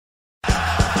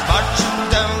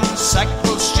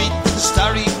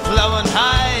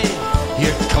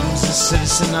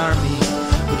an army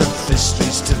with their fists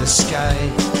raised to the sky.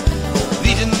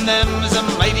 Leading them is a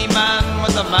mighty man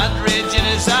with a mad rage in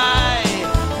his eye.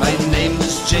 My name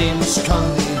is James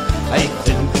Conley, I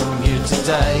didn't come here to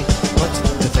die, but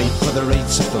to fight for the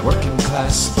rights of the working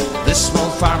class, this small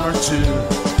farmer too,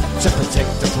 to protect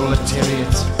the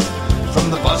proletariat from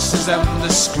the bosses and the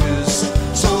screws.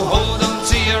 So hold on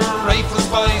to your rifles,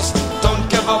 boys, don't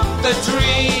give up the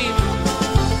dream.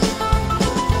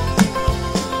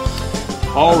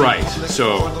 All right,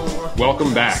 so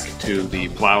welcome back to the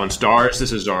Plow and Stars.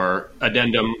 This is our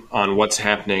addendum on what's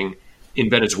happening in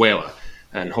Venezuela.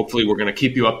 And hopefully we're going to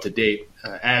keep you up to date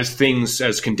as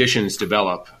conditions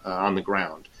develop on the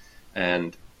ground.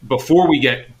 And before we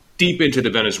get deep into the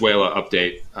Venezuela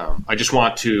update, I just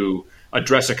want to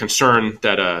address a concern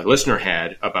that a listener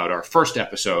had about our first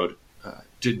episode,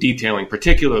 detailing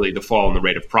particularly the fall in the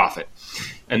rate of profit.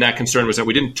 And that concern was that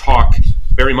we didn't talk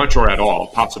very much or at all,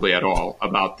 possibly at all,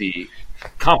 about the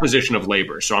composition of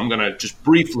labor. So I'm going to just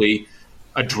briefly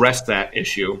address that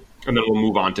issue, and then we'll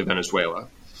move on to Venezuela.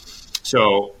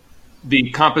 So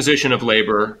the composition of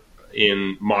labor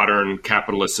in modern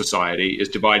capitalist society is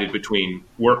divided between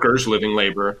workers, living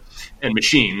labor, and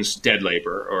machines, dead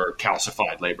labor or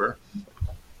calcified labor.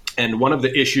 And one of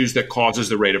the issues that causes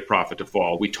the rate of profit to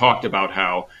fall, we talked about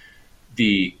how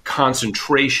the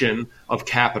concentration of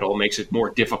capital makes it more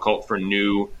difficult for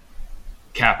new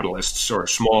capitalists or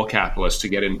small capitalists to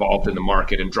get involved in the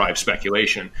market and drive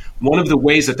speculation. One of the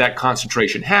ways that that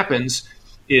concentration happens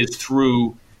is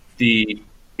through the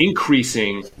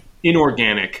increasing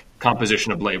inorganic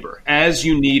composition of labor. As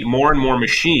you need more and more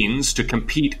machines to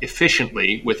compete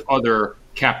efficiently with other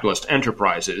capitalist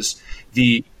enterprises,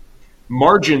 the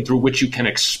margin through which you can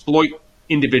exploit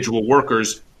individual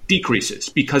workers decreases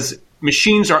because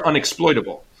machines are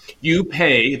unexploitable. You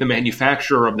pay the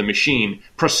manufacturer of the machine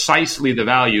precisely the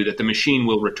value that the machine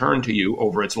will return to you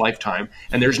over its lifetime,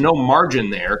 and there's no margin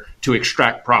there to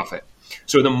extract profit.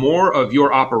 So the more of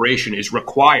your operation is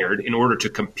required in order to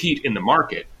compete in the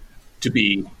market to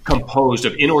be composed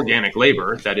of inorganic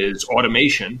labor, that is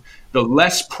automation, the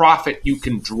less profit you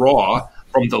can draw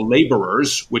from the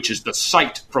laborers, which is the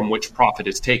site from which profit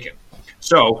is taken.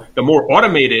 So the more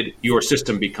automated your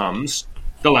system becomes,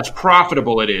 the less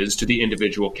profitable it is to the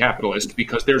individual capitalist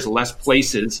because there's less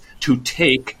places to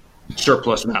take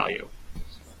surplus value.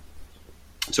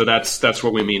 So that's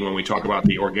what we mean when we talk about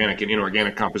the organic and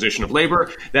inorganic composition of labor.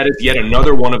 That is yet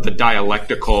another one of the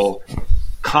dialectical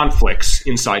conflicts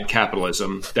inside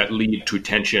capitalism that lead to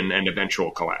tension and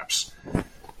eventual collapse.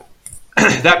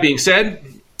 That being said,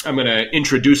 I'm going to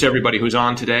introduce everybody who's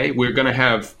on today. We're going to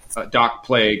have Doc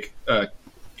Plague.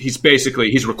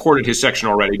 He's recorded his section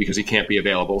already because he can't be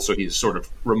available, so he's sort of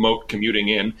remote commuting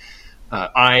in.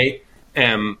 I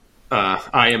am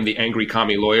the angry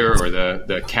commie lawyer, or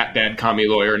the cat dad commie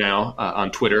lawyer now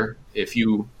on Twitter. If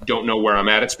you don't know where I'm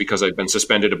at, it's because I've been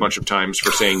suspended a bunch of times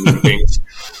for saying mean things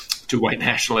to white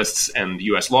nationalists and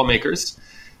U.S. lawmakers.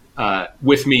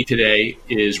 With me today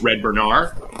is Red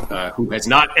Bernard, who has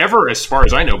not ever, as far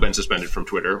as I know, been suspended from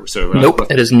Twitter. So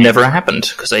nope, it has never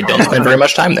happened because I don't spend very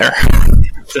much time there.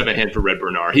 Let's have a hand for Red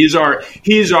Bernard. He's our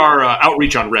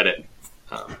outreach on Reddit.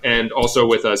 And also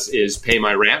with us is Pay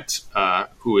My Rant,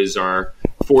 who is our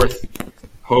fourth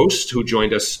host, who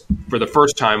joined us for the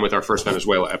first time with our first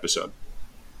Venezuela episode.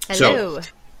 Hello. So,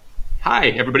 hi,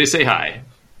 everybody say hi.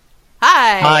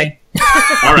 Hi.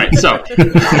 All right, so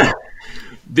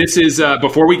this is,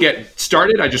 before we get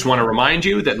started, I just want to remind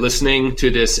you that listening to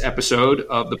this episode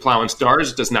of The Plow and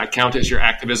Stars does not count as your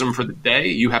activism for the day.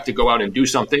 You have to go out and do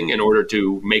something in order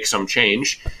to make some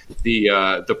change.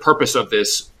 The purpose of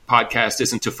this podcast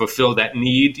isn't to fulfill that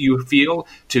need you feel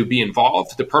to be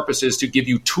involved. The purpose is to give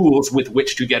you tools with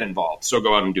which to get involved. So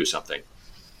go out and do something.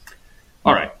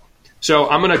 All right. So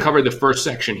I'm going to cover the first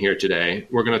section here today.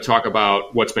 We're going to talk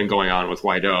about what's been going on with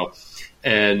Guaido.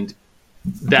 And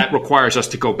that requires us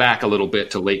to go back a little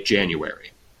bit to late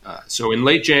January. So in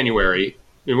mid-January,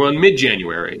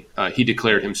 he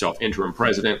declared himself interim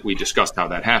president. We discussed how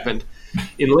that happened.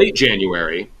 In late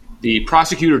January, the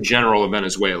prosecutor general of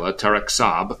Venezuela, Tarek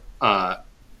Saab,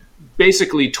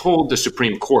 basically told the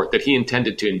Supreme Court that he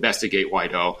intended to investigate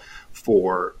Guaido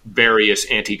for various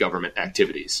anti-government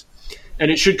activities. And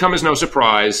it should come as no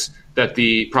surprise that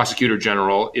the prosecutor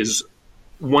general is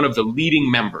one of the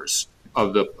leading members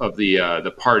of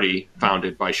the party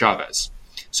founded by Chavez.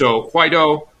 So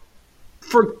Guaido,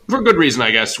 for good reason,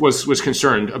 I guess, was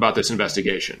concerned about this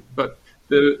investigation. But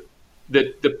the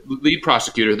lead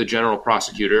prosecutor, the general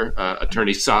prosecutor,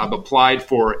 Attorney Saab, applied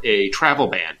for a travel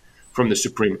ban from the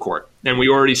Supreme Court. And we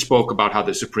already spoke about how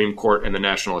the Supreme Court and the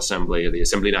National Assembly, the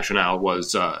Assemblée Nationale,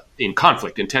 was in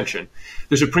conflict, in tension.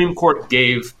 The Supreme Court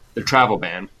gave the travel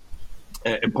ban,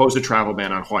 imposed a travel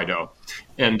ban on Guaido.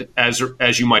 And as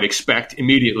you might expect,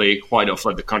 immediately Guaido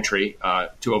fled the country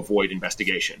to avoid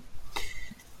investigation.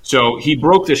 So he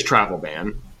broke this travel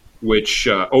ban, which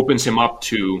opens him up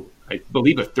to, I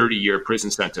believe, a 30-year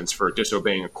prison sentence for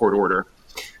disobeying a court order.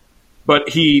 But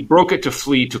he broke it to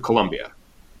flee to Colombia.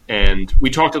 And we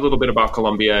talked a little bit about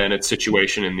Colombia and its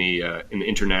situation in the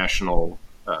international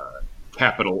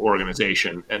capital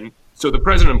organization. And so the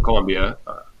president of Colombia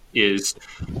is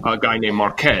a guy named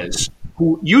Marquez,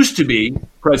 who used to be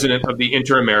president of the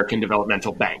Inter-American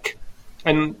Developmental Bank.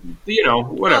 And,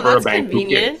 whatever, a bank.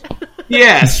 Convenient.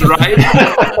 Yes, right?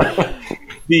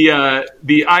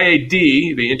 The IAD,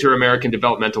 the Inter-American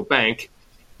Developmental Bank,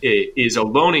 is a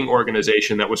loaning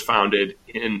organization that was founded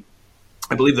in,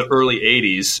 I believe, the early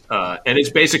 80s, and it's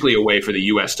basically a way for the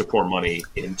U.S. to pour money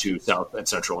into South and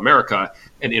Central America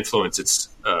and influence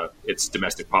its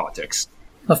domestic politics.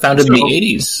 Well, founded in the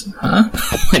 80s,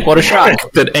 huh? What a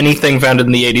shock that anything founded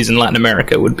in the 80s in Latin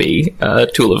America would be a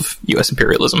tool of U.S.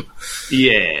 imperialism.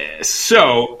 Yes.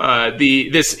 So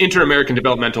this Inter-American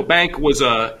Developmental Bank was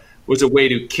a way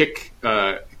to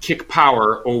kick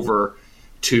power over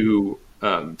to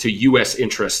U.S.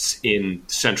 interests in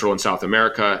Central and South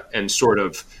America and sort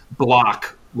of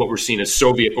block what were seen as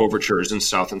Soviet overtures in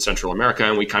South and Central America.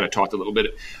 And we kind of talked a little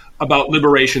bit about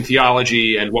liberation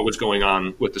theology and what was going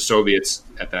on with the Soviets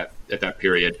at that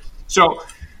period. So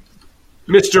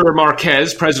Mr.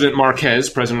 Marquez, President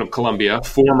President of Colombia,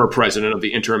 former president of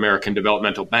the Inter-American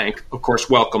Developmental Bank, of course,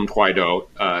 welcomed Guaido.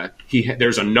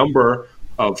 There's a number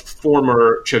of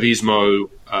former Chavismo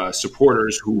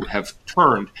supporters who have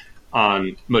turned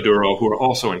on Maduro, who are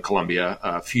also in Colombia,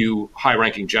 a few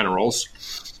high-ranking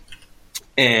generals.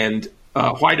 And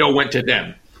Guaido went to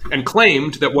them and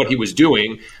claimed that what he was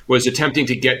doing was attempting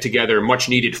to get together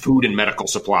much-needed food and medical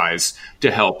supplies to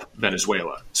help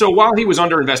Venezuela. So while he was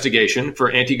under investigation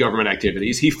for anti-government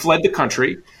activities, he fled the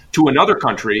country to another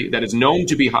country that is known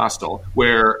to be hostile,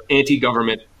 where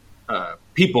anti-government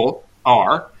people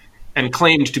are, and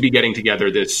claimed to be getting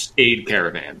together this aid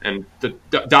caravan. And the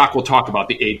Doc will talk about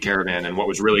the aid caravan and what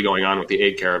was really going on with the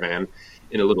aid caravan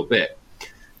in a little bit.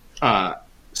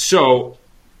 So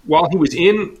while he was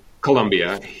in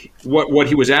Colombia, what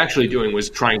he was actually doing was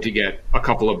trying to get a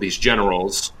couple of these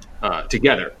generals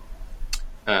together.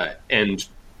 And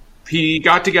he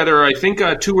got together, I think,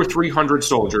 200 or 300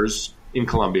 soldiers in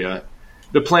Colombia,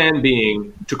 the plan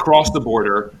being to cross the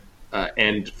border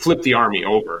and flip the army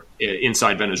over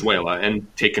inside Venezuela and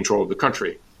take control of the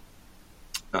country.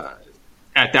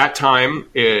 At that time,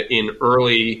 in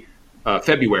early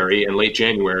February and late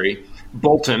January,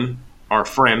 Bolton, our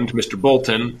friend, Mr.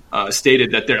 Bolton,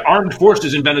 stated that the armed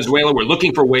forces in Venezuela were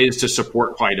looking for ways to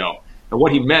support Guaido. And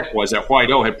what he meant was that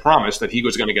Guaido had promised that he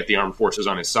was going to get the armed forces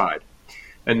on his side.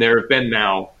 And there have been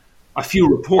now a few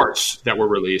reports that were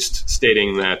released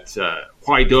stating that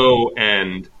Guaido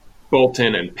and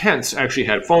Bolton and Pence actually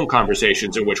had phone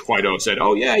conversations in which Guaido said,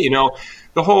 oh, yeah,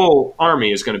 the whole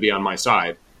army is going to be on my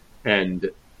side. And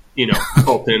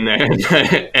Bolton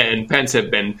and Pence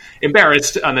have been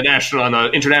embarrassed on the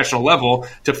international level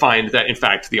to find that, in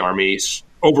fact, the army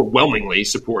overwhelmingly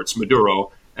supports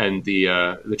Maduro and the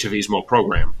Chavismo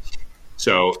program.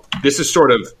 So this is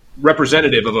sort of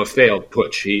representative of a failed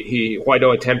putsch.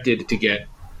 Guaido attempted to get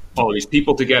all of these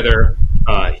people together.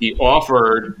 He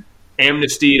offered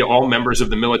amnesty to all members of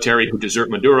the military who desert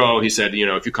Maduro. He said,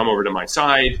 if you come over to my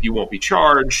side, you won't be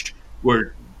charged.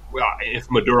 If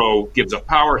Maduro gives up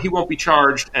power, he won't be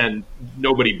charged, and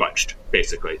nobody budged,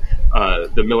 basically.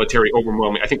 The military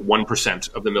overwhelming, I think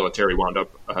 1% of the military wound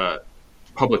up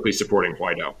publicly supporting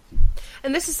Guaido.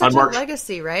 And this is such a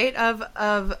legacy, right,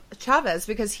 of Chavez,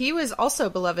 because he was also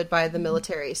beloved by the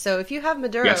military. So if you have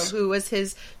Maduro, yes, who was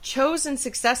his chosen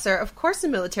successor, of course the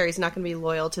military is not going to be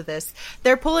loyal to this.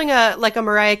 They're pulling a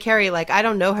Mariah Carey, I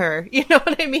don't know her. You know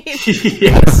what I mean?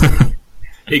 Yes.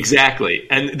 Exactly.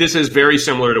 And this is very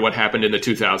similar to what happened in the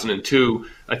 2002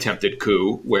 attempted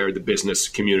coup, where the business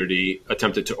community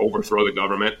attempted to overthrow the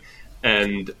government.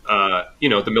 And,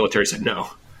 the military said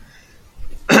no.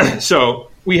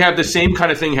 So we have the same kind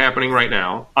of thing happening right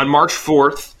now. On March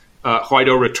 4th,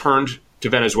 Guaido returned to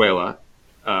Venezuela.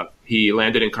 He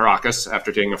landed in Caracas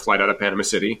after taking a flight out of Panama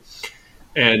City.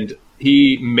 And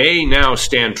he may now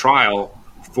stand trial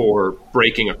for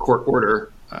breaking a court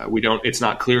order. It's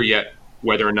not clear yet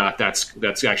whether or not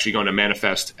that's actually going to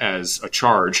manifest as a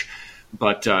charge.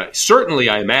 But certainly,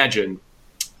 I imagine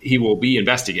he will be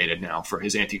investigated now for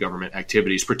his anti-government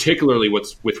activities, particularly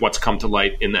with what's come to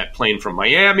light in that plane from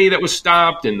Miami that was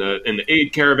stopped, in the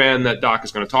aid caravan that Doc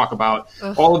is going to talk about.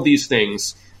 Ugh. All of these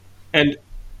things. And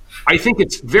I think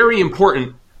it's very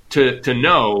important to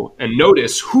know and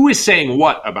notice who is saying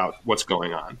what about what's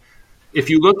going on. If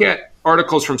you look at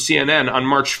articles from CNN on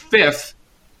March 5th,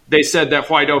 they said that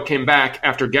Guaido came back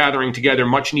after gathering together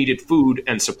much-needed food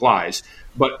and supplies.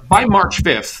 But by March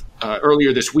 5th,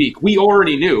 earlier this week, we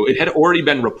already knew, it had already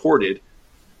been reported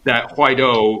that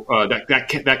Guaido,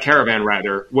 that caravan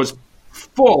rather, was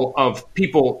full of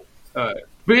people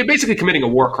basically committing a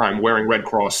war crime wearing Red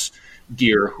Cross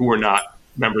gear who were not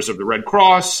members of the Red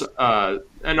Cross,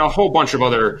 and a whole bunch of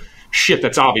other shit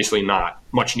that's obviously not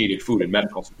much needed food and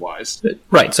medical supplies.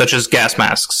 Right, such as gas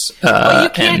masks. Well,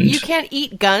 you can't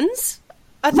eat guns?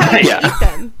 I thought you could eat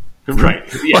them. Right.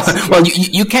 Yes. Well,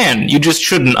 you can. You just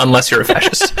shouldn't unless you're a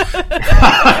fascist.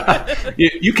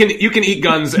 you can eat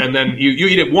guns, and then you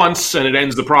eat it once, and it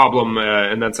ends the problem,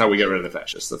 and that's how we get rid of the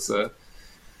fascists.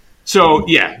 So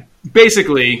yeah,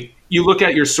 basically, you look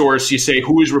at your source, you say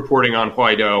who is reporting on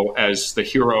Guaido as the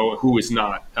hero, who is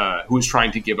not, who is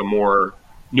trying to give a more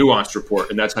nuanced report,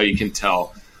 and that's how you can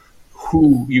tell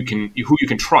who you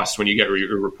can trust when you get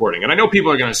your reporting. And I know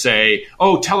people are going to say,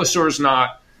 "Oh, Telesur's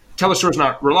not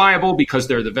reliable because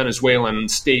they're the Venezuelan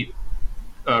state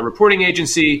reporting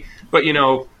agency." But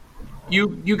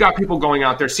you got people going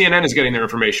out there. CNN is getting their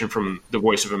information from the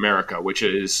Voice of America, which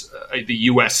is the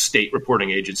U.S. state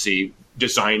reporting agency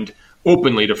designed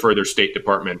openly to further State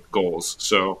Department goals.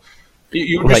 So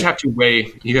you just have to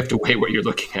weigh. You have to weigh what you're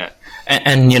looking at.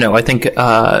 And I think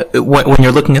when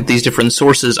you're looking at these different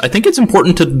sources, I think it's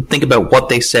important to think about what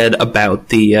they said about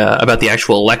the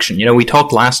actual election. We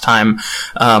talked last time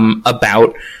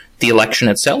about the election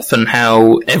itself and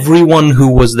how everyone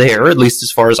who was there, at least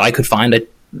as far as I could find, I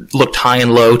looked high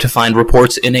and low to find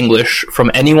reports in English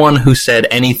from anyone who said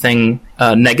anything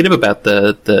negative about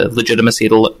the legitimacy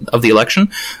of the election.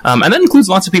 And that includes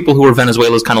lots of people who are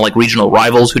Venezuela's kind of like regional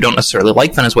rivals who don't necessarily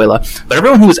like Venezuela. But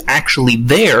everyone who was actually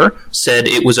there said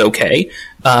it was okay.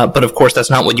 But of course, that's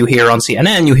not what you hear on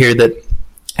CNN. You hear that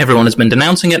everyone has been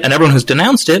denouncing it, and everyone who's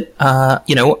denounced it,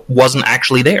 wasn't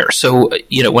actually there. So,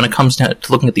 when it comes to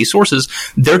looking at these sources,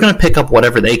 they're going to pick up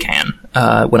whatever they can.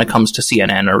 When it comes to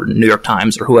CNN or New York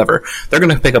Times or whoever, they're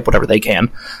going to pick up whatever they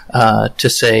can to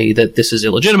say that this is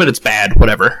illegitimate, it's bad,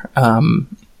 whatever.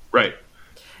 Right.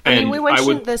 I mean, we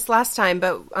mentioned this last time,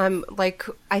 but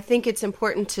I think it's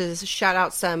important to shout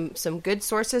out some good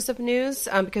sources of news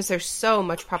because there's so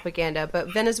much propaganda.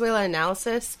 But Venezuela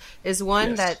Analysis is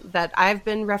one that I've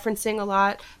been referencing a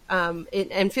lot.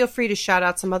 And feel free to shout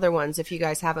out some other ones if you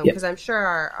guys have them, because I'm sure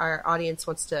our audience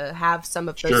wants to have some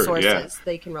of those sources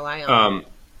they can rely on.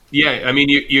 Yeah, I mean,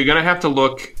 you're going to have to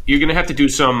look. You're going to have to do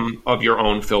some of your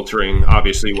own filtering,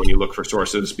 obviously, when you look for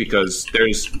sources, because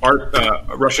there's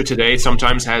Russia Today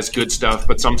sometimes has good stuff,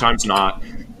 but sometimes not.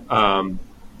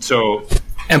 So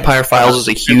Empire Files is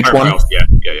a huge one. Files,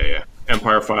 yeah.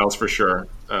 Empire Files for sure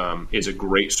is a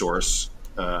great source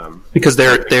because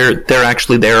they're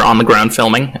actually there on the ground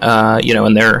filming, and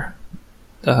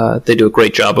they do a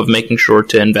great job of making sure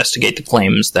to investigate the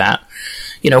claims that.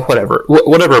 Whatever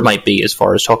it might be, as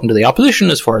far as talking to the opposition,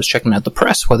 as far as checking out the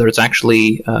press, whether it's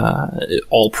actually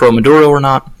all pro-Maduro or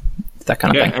not, that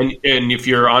kind of thing. And if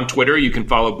you're on Twitter, you can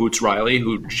follow Boots Riley,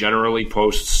 who generally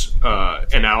posts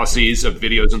analyses of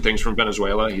videos and things from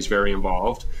Venezuela. He's very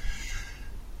involved.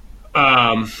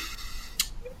 The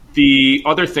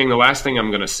last thing I'm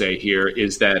going to say here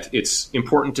is that it's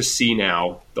important to see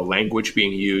now the language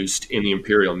being used in the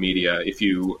imperial media. If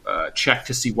you check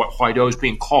to see what Guaido is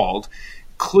being called,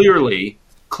 clearly,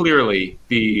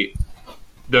 a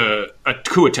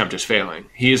coup attempt is failing.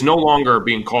 He is no longer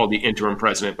being called the interim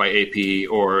president by AP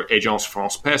or Agence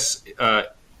France Presse.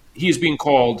 He is being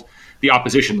called the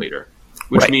opposition leader,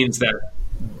 which means that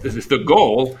the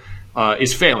goal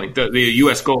is failing. The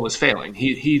U.S. goal is failing.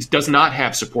 He does not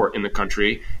have support in the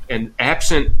country, and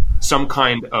absent some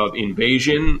kind of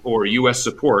invasion or U.S.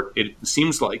 support, it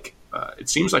seems like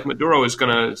Maduro is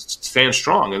going to stand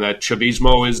strong, and that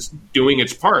Chavismo is doing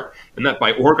its part, and that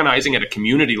by organizing at a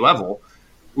community level,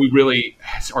 we really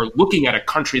are looking at a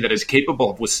country that is capable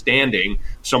of withstanding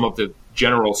some of the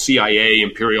general CIA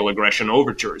imperial aggression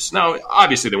overtures. Now,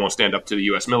 obviously, they won't stand up to the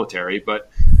U.S. military, but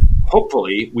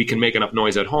hopefully we can make enough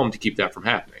noise at home to keep that from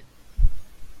happening.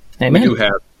 Amen.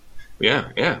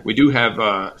 We do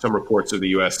have some reports of the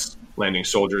U.S. landing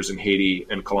soldiers in Haiti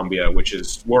and Colombia, which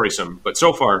is worrisome. But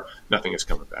so far, nothing has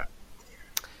come of that.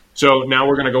 So now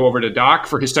we're going to go over to Doc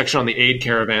for his section on the aid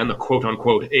caravan, the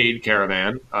quote-unquote aid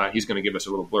caravan. He's going to give us a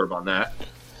little blurb on that.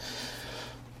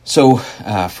 So,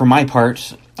 for my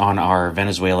part, on our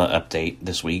Venezuela update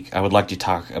this week, I would like to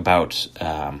talk about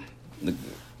the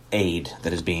aid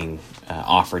that is being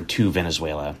offered to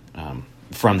Venezuela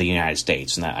from the United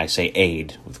States, and that I say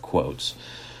aid with quotes.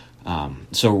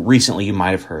 So recently, you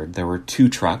might have heard, there were 2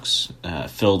 trucks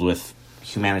filled with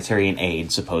humanitarian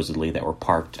aid, supposedly, that were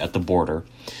parked at the border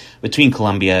between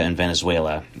Colombia and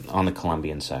Venezuela on the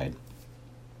Colombian side.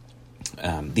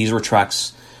 These were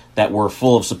trucks that were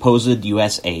full of supposed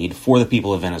U.S. aid for the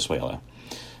people of Venezuela.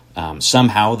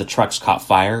 Somehow, the trucks caught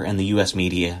fire, and the U.S.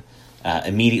 media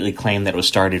immediately claimed that it was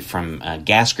started from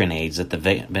gas grenades that the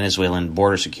Venezuelan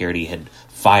border security had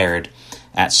fired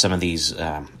at some of these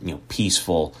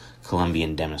peaceful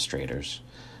Colombian demonstrators.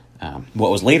 What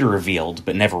was later revealed,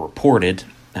 but never reported,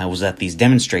 was that these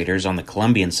demonstrators on the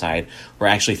Colombian side were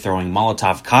actually throwing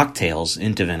Molotov cocktails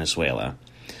into Venezuela.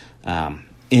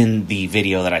 In the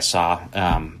video that I saw,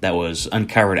 that was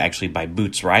uncovered actually by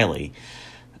Boots Riley,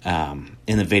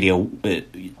 in the video,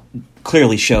 it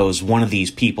clearly shows one of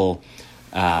these people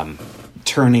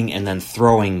turning and then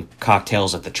throwing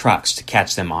cocktails at the trucks to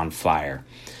catch them on fire,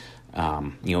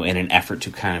 in an effort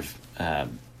to kind of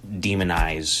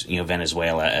demonize,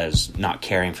 Venezuela as not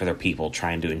caring for their people,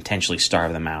 trying to intentionally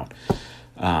starve them out.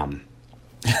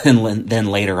 And then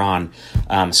later on,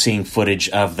 seeing footage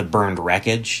of the burned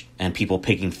wreckage and people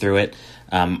picking through it,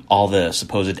 all the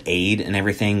supposed aid and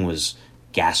everything was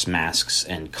gas masks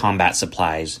and combat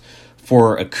supplies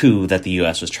for a coup that the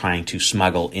U.S. was trying to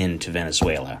smuggle into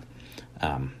Venezuela,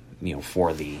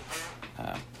 for the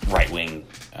right wing,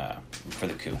 for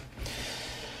the coup.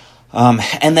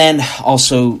 And then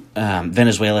also,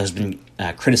 Venezuela has been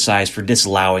criticized for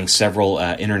disallowing several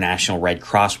international Red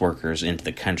Cross workers into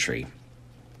the country.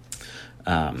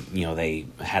 They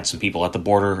had some people at the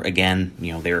border again.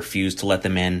 They refused to let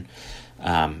them in.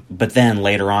 But then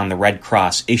later on, the Red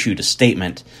Cross issued a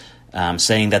statement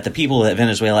saying that the people that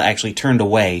Venezuela actually turned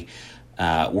away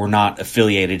were not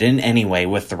affiliated in any way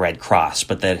with the Red Cross,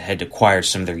 but that had acquired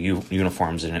some of their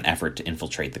uniforms in an effort to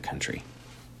infiltrate the country.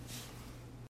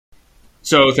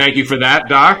 So thank you for that,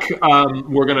 Doc.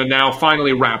 We're going to now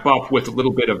finally wrap up with a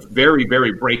little bit of very,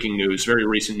 very breaking news, very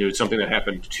recent news, something that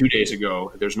happened 2 days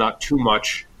ago. There's not too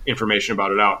much information about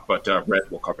it out, but Red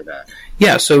will cover that.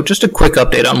 Yeah, so just a quick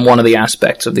update on one of the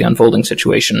aspects of the unfolding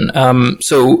situation.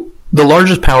 So the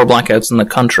largest power blackouts in the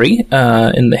country,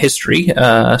 in the history,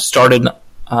 started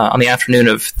on the afternoon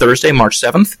of Thursday, March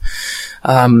 7th.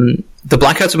 The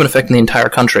blackouts have been affecting the entire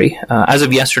country. As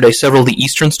of yesterday, several of the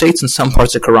eastern states and some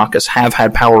parts of Caracas have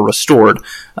had power restored.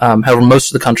 However, most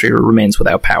of the country remains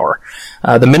without power.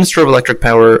 The Minister of Electric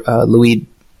Power, Luis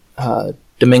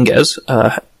Dominguez,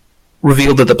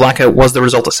 revealed that the blackout was the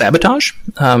result of sabotage.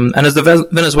 And as the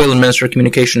Venezuelan Minister of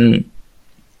Communication,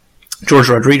 George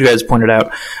Rodriguez, pointed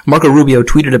out, Marco Rubio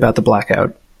tweeted about the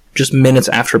blackout just minutes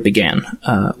after it began.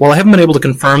 While I haven't been able to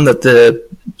confirm that the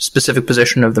specific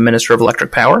position of the Minister of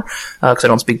Electric Power, because I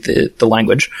don't speak the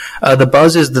language, the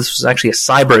buzz is this was actually a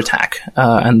cyber attack,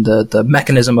 and the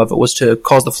mechanism of it was to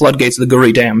cause the floodgates of the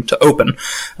Guri Dam to open.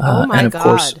 And of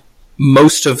course,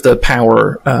 most of the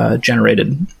power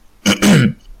generated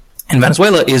in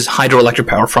Venezuela is hydroelectric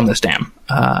power from this dam.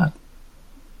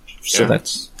 So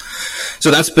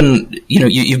that's been,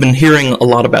 you've been hearing a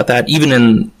lot about that, even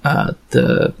in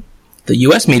the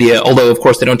U.S. media, although, of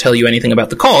course, they don't tell you anything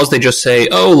about the cause. They just say,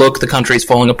 oh, look, the country's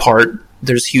falling apart.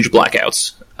 There's huge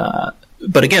blackouts.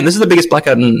 But again, this is the biggest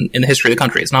blackout in the history of the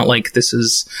country. It's not like this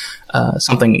is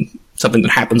something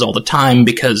that happens all the time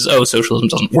because, socialism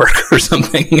doesn't work or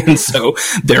something. And so,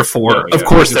 therefore, of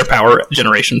course, their power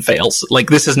generation fails. Like,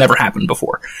 this has never happened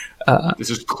before. This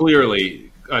is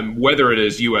clearly, whether it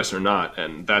is U.S. or not,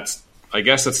 and I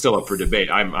guess that's still up for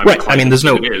debate. I'm right. I mean, there's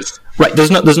no evidence,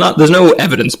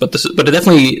 but it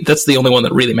definitely, that's the only one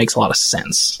that really makes a lot of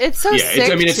sense. It's so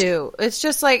sick too. It's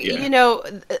just like,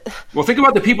 Well, think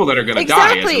about the people that are going to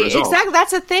die as a result. Exactly.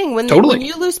 That's the thing. When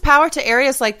you lose power to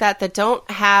areas like that don't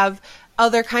have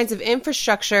other kinds of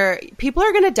infrastructure, people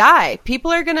are going to die.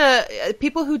 People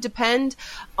who depend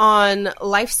on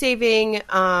life-saving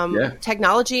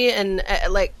technology and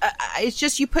it's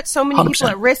just, you put so many 100%. people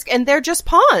at risk, and they're just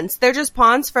pawns. They're just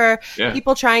pawns for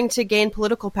people trying to gain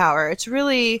political power. It's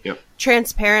really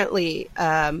transparently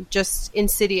just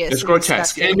insidious. It's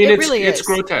grotesque. I mean, it's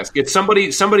grotesque. It's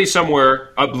somebody somewhere,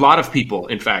 a lot of people,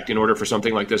 in fact, in order for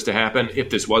something like this to happen, if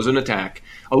this was an attack,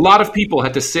 a lot of people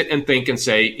had to sit and think and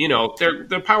say,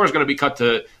 their power is going to be cut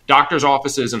to doctors'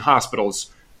 offices and hospitals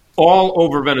all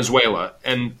over Venezuela,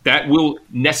 and that will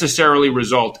necessarily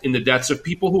result in the deaths of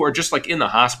people who are just like in the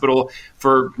hospital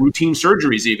for routine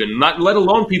surgeries, even not let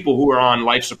alone people who are on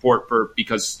life support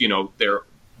because they're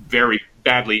very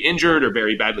badly injured or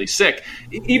very badly sick.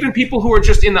 Even people who are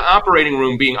just in the operating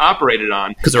room being operated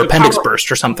on. Because their appendix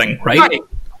burst or something, right? Right.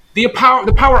 The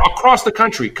power across the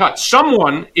country cut.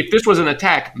 Someone, if this was an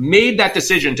attack, made that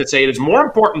decision to say it is more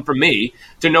important for me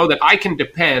to know that I can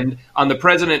depend on the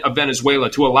president of Venezuela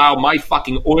to allow my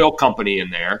fucking oil company in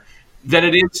there than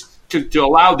it is to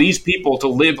allow these people to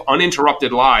live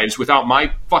uninterrupted lives without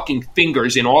my fucking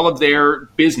fingers in all of their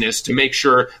business to make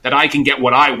sure that I can get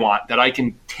what I want, that I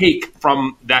can take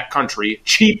from that country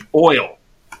cheap oil.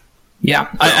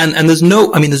 Yeah, and there's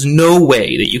no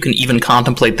way that you can even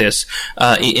contemplate this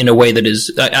in a way that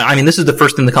is. This is the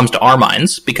first thing that comes to our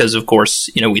minds because, of course,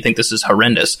 we think this is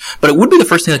horrendous. But it would be the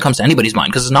first thing that comes to anybody's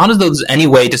mind because it's not as though there's any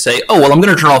way to say, "Oh, well, I'm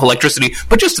going to turn off electricity,"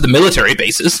 but just to the military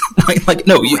bases.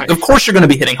 No, of course you're going to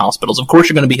be hitting hospitals. Of course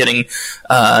you're going to be hitting,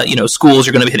 schools.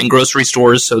 You're going to be hitting grocery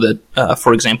stores. So that,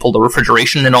 for example, the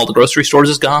refrigeration in all the grocery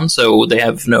stores is gone, so they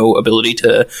have no ability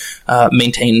to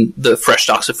maintain the fresh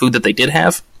stocks of food that they did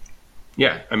have.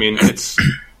 Yeah,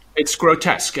 it's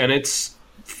grotesque, and it's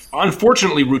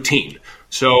unfortunately routine.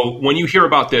 So when you hear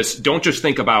about this, don't just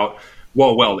think about,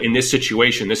 well, in this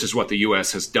situation, this is what the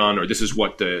U.S. has done, or this is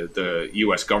what the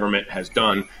U.S. government has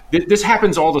done. This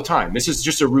happens all the time. This is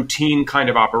just a routine kind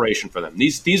of operation for them.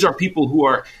 These are people who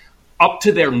are up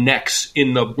to their necks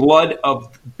in the blood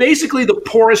of basically the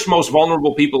poorest, most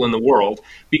vulnerable people in the world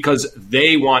because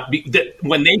they want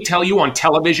when they tell you on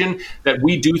television that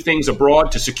we do things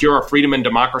abroad to secure our freedom and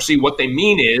democracy, what they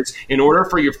mean is in order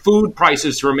for your food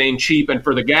prices to remain cheap and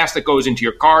for the gas that goes into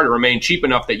your car to remain cheap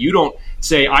enough that you don't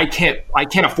say, I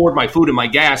can't afford my food and my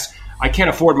gas, I can't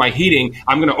afford my heating,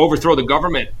 I'm going to overthrow the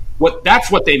government.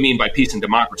 That's what they mean by peace and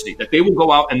democracy, that they will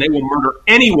go out and they will murder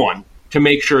anyone to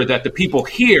make sure that the people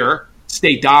here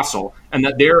stay docile and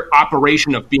that their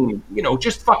operation of being,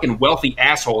 just fucking wealthy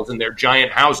assholes in their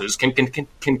giant houses can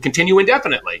continue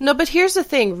indefinitely. No, but here's the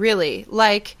thing, really.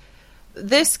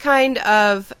 This kind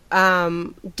of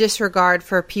disregard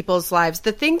for people's lives,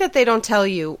 the thing that they don't tell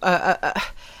you...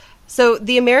 So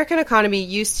the American economy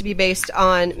used to be based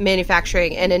on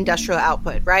manufacturing and industrial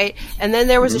output, right? And then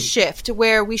there was a shift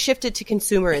where we shifted to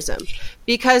consumerism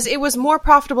because it was more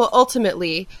profitable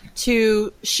ultimately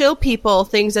to shill people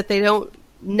things that they don't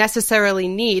necessarily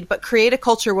need, but create a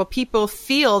culture where people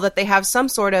feel that they have some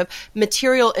sort of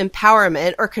material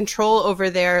empowerment or control over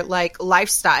their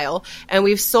lifestyle. And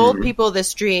we've sold people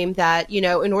this dream that,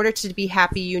 in order to be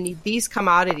happy, you need these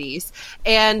commodities.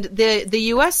 And the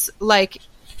U.S.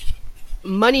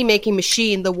 money-making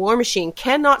machine, the war machine,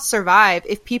 cannot survive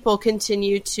if people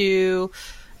continue to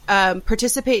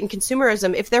participate in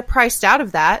consumerism. If they're priced out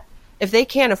of that, if they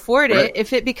can't afford it,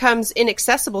 if it becomes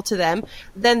inaccessible to them,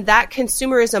 then that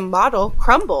consumerism model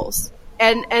crumbles.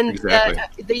 And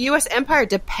exactly. The U.S. empire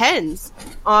depends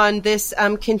on this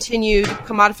continued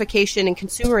commodification and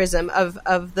consumerism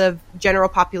of the general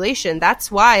population. That's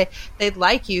why they'd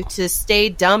like you to stay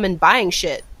dumb and buying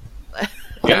shit.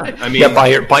 Yeah, buy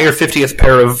your 50th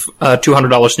pair of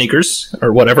 $200 sneakers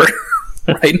or whatever,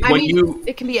 right?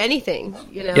 It can be anything,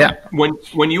 Yeah.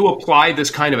 When you apply this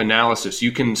kind of analysis,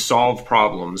 you can solve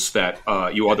problems that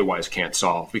you otherwise can't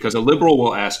solve. Because a liberal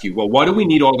will ask you, well, why do we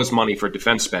need all this money for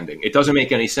defense spending? It doesn't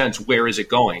make any sense. Where is it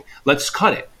going? Let's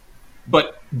cut it.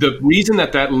 But the reason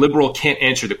that liberal can't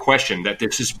answer the question, that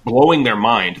this is blowing their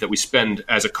mind, that we spend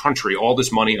as a country all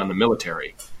this money on the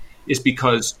military, is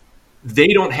because they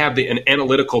don't have the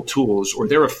analytical tools, or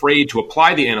they're afraid to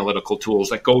apply the analytical tools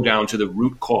that go down to the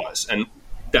root cause. And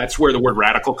that's where the word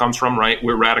radical comes from, right?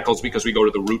 We're radicals because we go to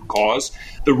the root cause.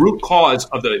 The root cause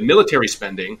of the military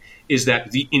spending is that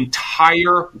the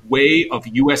entire way of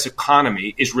U.S.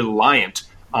 economy is reliant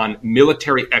on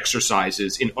military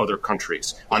exercises in other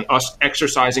countries, on us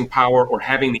exercising power or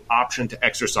having the option to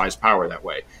exercise power that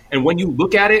way. And when you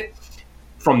look at it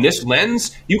from this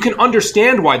lens, you can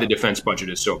understand why the defense budget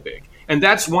is so big. And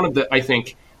that's one of the, I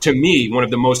think, to me, one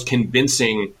of the most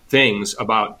convincing things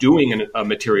about doing a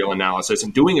material analysis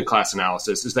and doing a class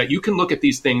analysis is that you can look at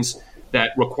these things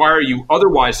that require you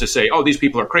otherwise to say, oh, these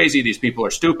people are crazy, these people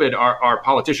are stupid, our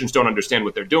politicians don't understand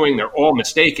what they're doing, they're all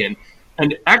mistaken,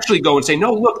 and actually go and say,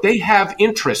 no, look, they have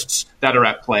interests that are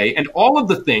at play, and all of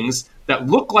the things that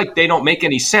look like they don't make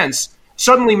any sense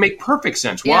suddenly make perfect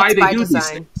sense. Yeah, why they do these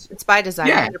things. It's by design,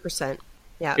 yeah. 100%.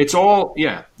 Yeah. It's all,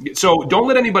 yeah. So don't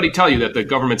let anybody tell you that the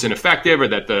government's ineffective or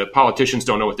that the politicians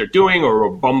don't know what they're doing or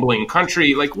a bumbling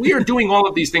country. We are doing all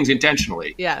of these things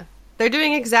intentionally. Yeah. They're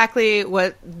doing exactly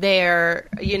what their,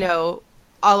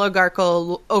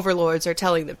 oligarchical overlords are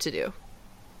telling them to do.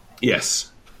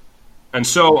 Yes. And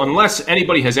so unless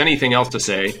anybody has anything else to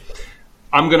say,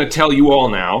 I'm going to tell you all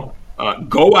now,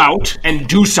 go out and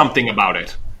do something about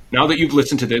it. now that you've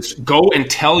listened to this, go and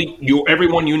tell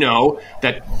everyone you know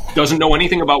that doesn't know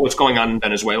anything about what's going on in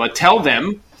Venezuela. Tell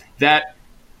them that,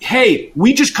 hey,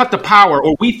 we just cut the power,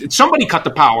 or somebody cut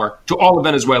the power to all of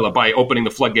Venezuela by opening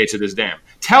the floodgates of this dam.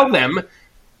 Tell them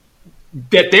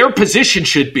that their position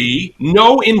should be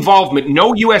no involvement,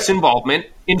 no U.S. involvement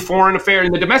in foreign affairs,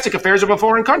 in the domestic affairs of a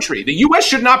foreign country. The U.S.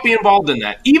 should not be involved in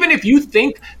that. Even if you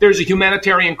think there's a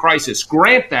humanitarian crisis,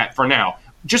 grant that for now,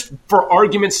 just for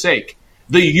argument's sake.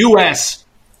 The U.S.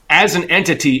 as an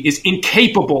entity is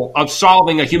incapable of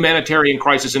solving a humanitarian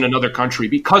crisis in another country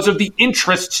because of the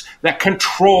interests that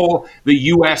control the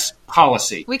U.S.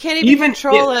 policy. We can't even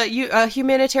control a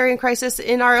humanitarian crisis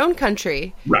in our own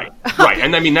country. Right.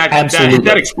 And I mean,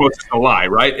 that exposes a lie,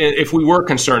 right? If we were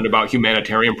concerned about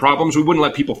humanitarian problems, we wouldn't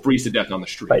let people freeze to death on the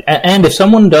street. Right. And if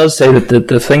someone does say that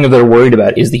the thing that they're worried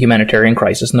about is the humanitarian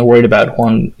crisis, and they're worried about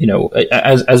one,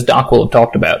 as Doc will have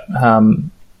talked about,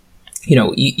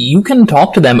 you can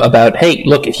talk to them about, hey,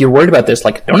 look, if you're worried about this,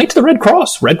 like, donate to the Red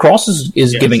Cross. Red Cross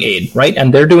is giving aid, right?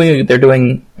 And they're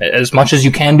doing as much as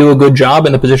you can do a good job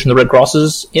in the position the Red Cross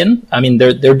is in. I mean,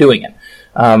 they're doing it.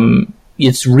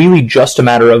 It's really just a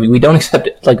matter of, we don't accept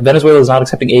it. Like, Venezuela is not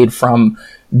accepting aid from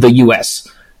the U.S.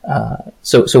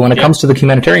 So when it comes to the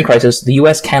humanitarian crisis, the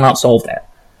U.S. cannot solve that.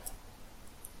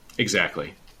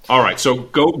 Exactly. All right, so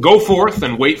go forth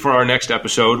and wait for our next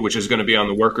episode, which is going to be on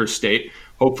the workers' state.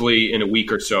 Hopefully, in a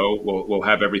week or so, we'll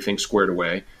have everything squared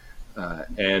away,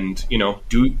 and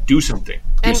do something.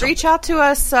 Reach out to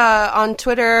us on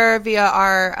Twitter via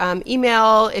our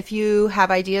email if you have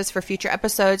ideas for future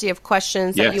episodes. You have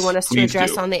questions that you want us to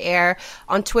address on the air.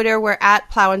 On Twitter, we're at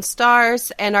Plow and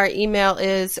Stars, and our email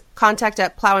is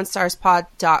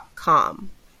contact@plowandstarspod.com.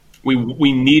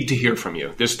 We need to hear from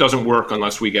you. This doesn't work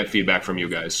unless we get feedback from you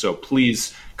guys. So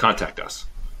please contact us.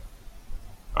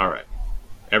 All right.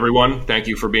 Everyone, thank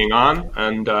you for being on,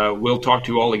 and we'll talk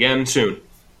to you all again soon.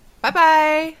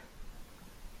 Bye-bye.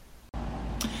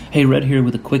 Hey, Red here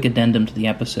with a quick addendum to the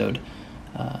episode.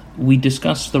 We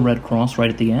discussed the Red Cross right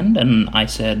at the end, and I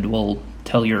said, well,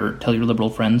 tell your liberal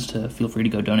friends to feel free to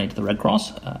go donate to the Red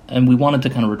Cross. And we wanted to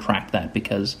kind of retract that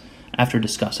because after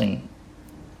discussing,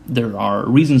 there are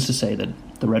reasons to say that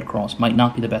the Red Cross might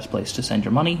not be the best place to send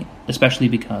your money, especially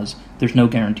because there's no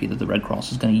guarantee that the Red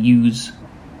Cross is going to use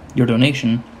your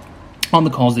donation on the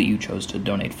cause that you chose to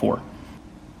donate for.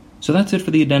 So that's it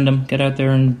for the addendum. Get out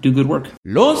there and do good work.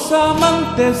 Los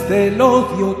amantes del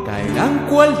odio caerán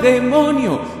cual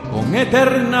demonio, con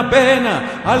eterna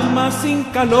pena, alma sin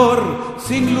calor,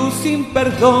 sin luz, sin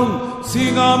perdón,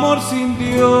 sin amor, sin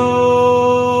Dios.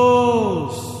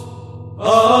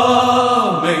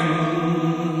 Amén.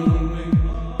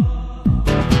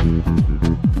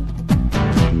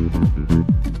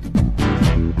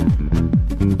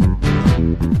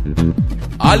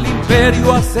 Al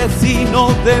imperio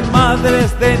asesino de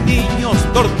madres, de niños,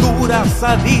 tortura,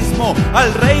 sadismo,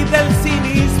 al rey del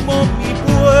cinismo, mi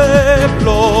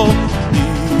pueblo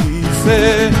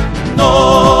dice no,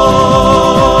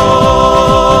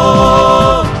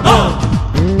 no,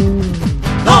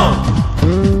 no.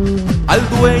 Al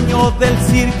dueño del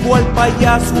circo, al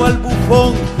payaso, al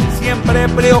bufón, siempre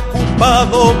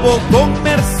preocupado, bocón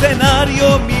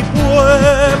mercenario, mi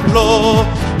pueblo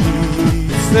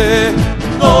dice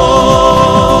no,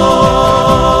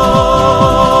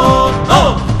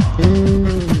 no,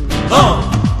 no.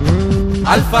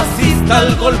 Al fascista,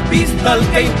 al golpista, al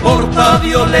que importa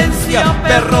violencia,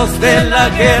 perros de la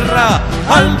guerra,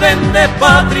 al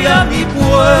vendepatria, mi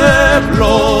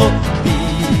pueblo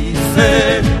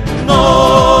dice no,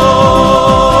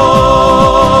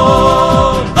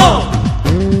 no,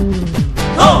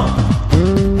 no.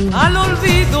 Al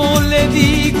olvido le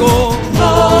digo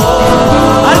no,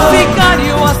 al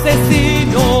sicario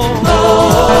asesino,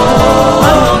 no,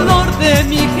 al dolor de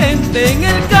mi gente en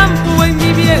el campo, en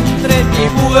mi vientre, mi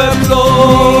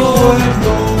pueblo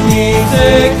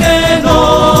dice que no,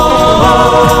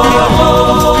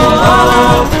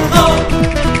 no.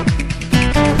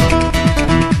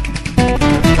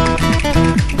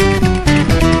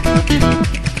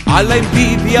 A la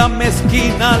envidia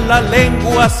mezquina, la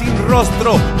lengua sin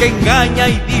rostro que engaña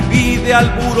y divide, al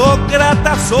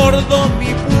burócrata sordo,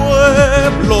 mi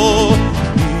pueblo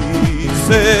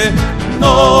dice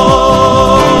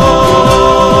no,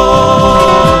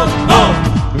 no,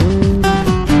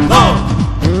 no.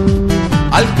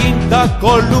 Al quinta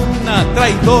columna,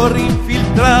 traidor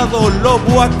infiltrado,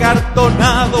 lobo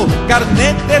acartonado,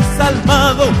 carnet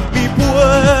desalmado, mi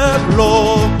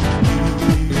pueblo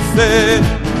dice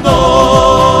no,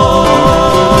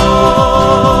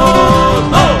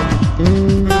 no,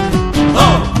 no.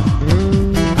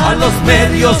 A los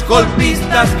medios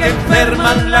golpistas que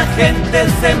enferman la gente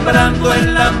sembrando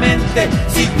en la mente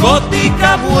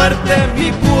psicótica muerte.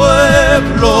 Mi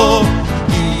pueblo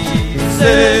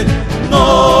dice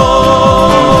no.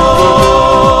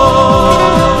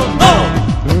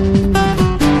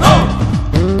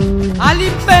 Al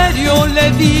imperio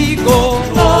le digo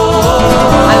no.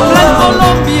 Al Plan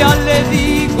Colombia le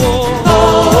digo no.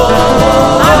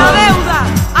 A la deuda,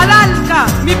 al ALCA,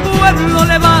 mi pueblo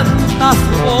levanta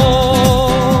su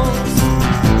voz.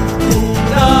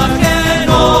 Jura que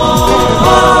no.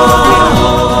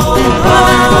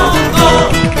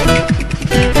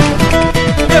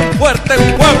 Bien fuerte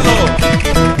mi pueblo.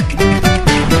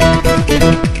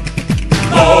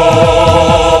 No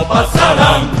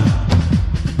pasarán.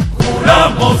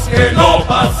 Juramos que no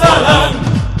pasarán,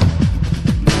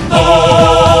 no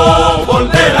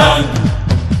volverán,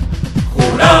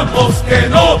 juramos que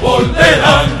no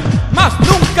volverán, más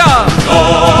nunca,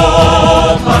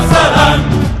 no pasarán,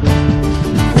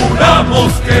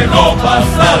 juramos que no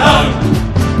pasarán,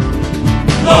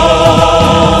 no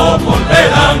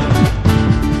volverán,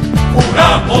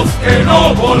 juramos que no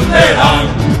volverán,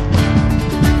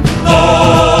 no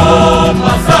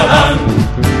pasarán.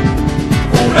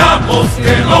 Juramos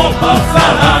que no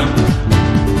pasarán,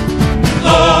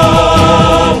 no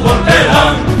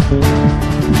volverán.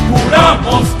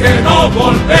 Juramos que no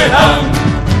volverán,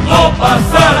 no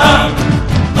pasarán,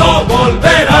 no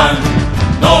volverán,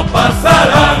 no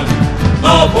pasarán,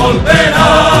 no volverán.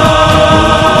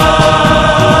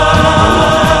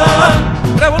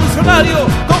 Revolucionario,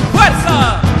 con fuerza,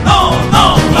 no, no,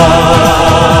 no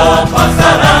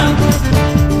pasarán.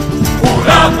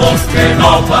 Juramos que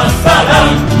no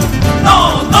pasarán, no,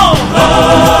 no, no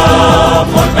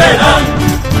volverán.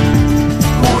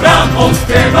 Juramos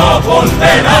que no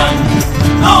volverán.